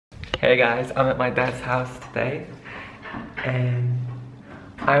Hey guys, I'm at my dad's house today and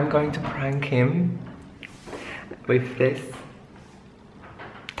I'm going to prank him with this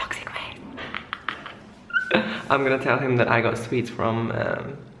toxic way. I'm gonna tell him that I got sweets from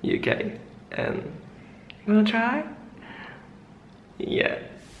UK and you wanna try? Yeah.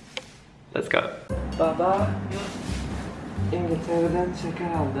 Let's go. Baba, İngiltere'den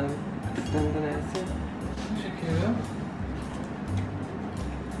şeker aldım. Senden neyse. Şekeri.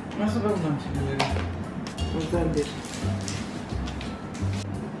 Nasıl ben bundan şekerleri? Özeldir.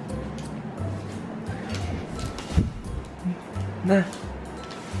 Ne?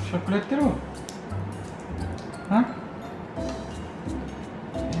 Şokolatlar mı? Ha?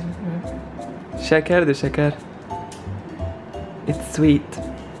 Şekerdir şeker. It's sweet.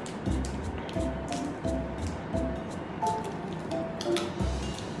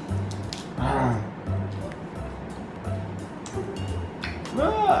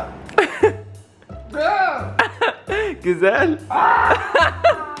 Güzel.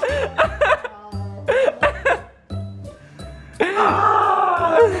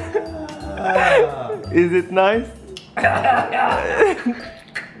 Is it nice?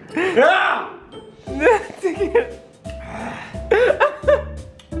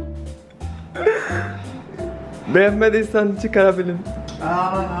 Beğenmediysen çıkarabilirim.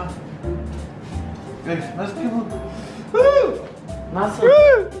 Nasıl ki bu? Nasıl?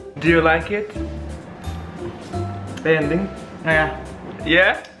 Do you like it? Beğendin? Yeah.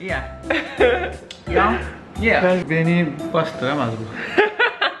 Yeah? Yeah. Ya? Yeah. Beni bastıramaz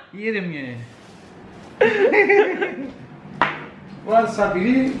bu. Yerim yine. Varsa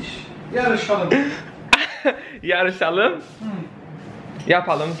biri yarışalım. Yarışalım.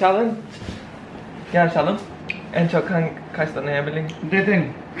 Yapalım challenge. Yarışalım. En çok kaç tane yapabilin?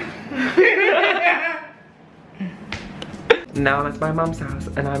 Dedin. Now I'm at my mom's house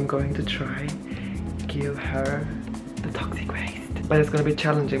and I'm going to try give her the toxic waste. But it's gonna be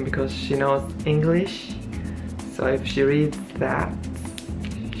challenging because she knows English. So if she reads that,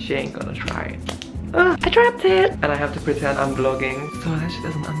 she ain't gonna try it. Oh, I dropped it! And I have to pretend I'm vlogging so that she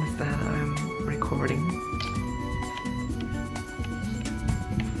doesn't understand I'm recording.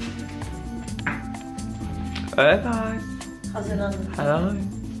 Hey guys! Hello!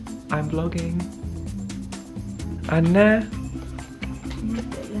 I'm vlogging. Anne!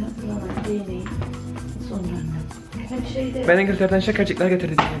 Ben İngiltere'den şekercikler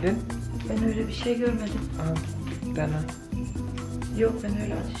getirdim dedin. Ben öyle bir şey görmedim. Al, dene. Yok, ben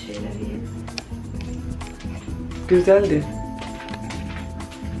öyle acı şeyler yedim. Güzeldi.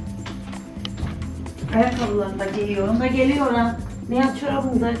 Ayakkabılarını da giyiyor. Onda geliyor ha. Ne yap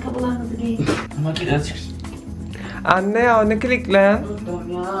çorabınızı, ayakkabılarınızı giyin. Ama biraz çıksın. Anne ya ne kliklen? Dur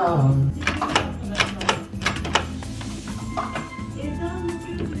ya.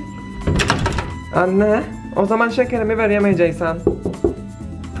 Anne, o zaman şekerimi ver yemeyeceksen.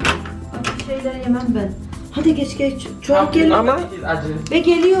 Acı şeyler yemem ben. Hadi geç. Çorap geliyor. Ama Acı. Ve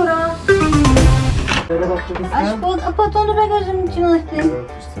geliyor ha. böyle baktım. Aşk ol, kapat onu be gözümün içine açtım.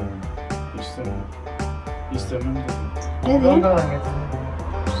 Yok istemem. İstemem dedim. Nedir? Ondan getir.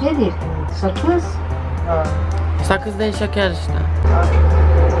 Nedir? Sakız. Ha. Sakız değil şeker işte.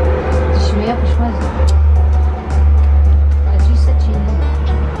 Dişime yapışmaz ya. Acıysa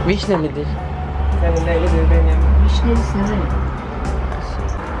çiğneme. Vişnelidir. Senin neylidir benim? Vişneli severim.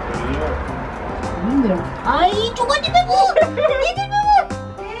 Bilmiyorum. Ay çok acı be bu. Nedir be bu?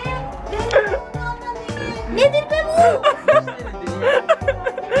 Nedir be bu?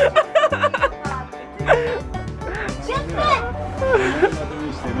 Yapma.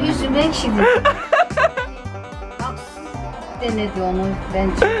 Yüzüm ekşidi. Denedi onu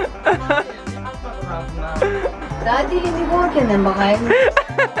bence. Daha dilimi korkenden bakayım.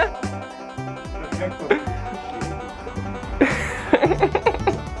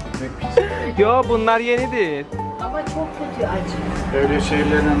 Yo bunlar yenidir. Ama çok kötü acı. Öyle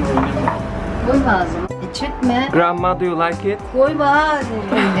şeylerle oynama. Koyma ağzıma. Çekme. Grandma, do you like it? Koyma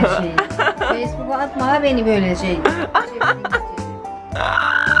öyle şey. Facebook'a atma beni böyle şey.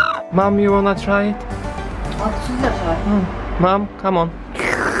 Mom, you wanna try it? Atsız yapar. Mom, come on.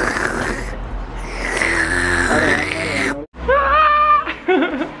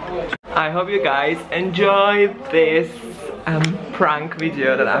 I hope you guys enjoyed this prank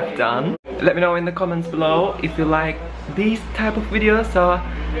video that I've done. Let me know in the comments below if you like these type of videos, so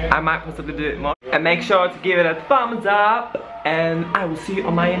I might possibly do it more. And make sure to give it a thumbs up, and I will see you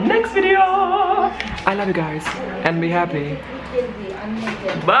on my next video. I love you guys and be happy.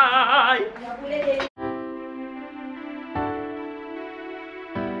 Bye.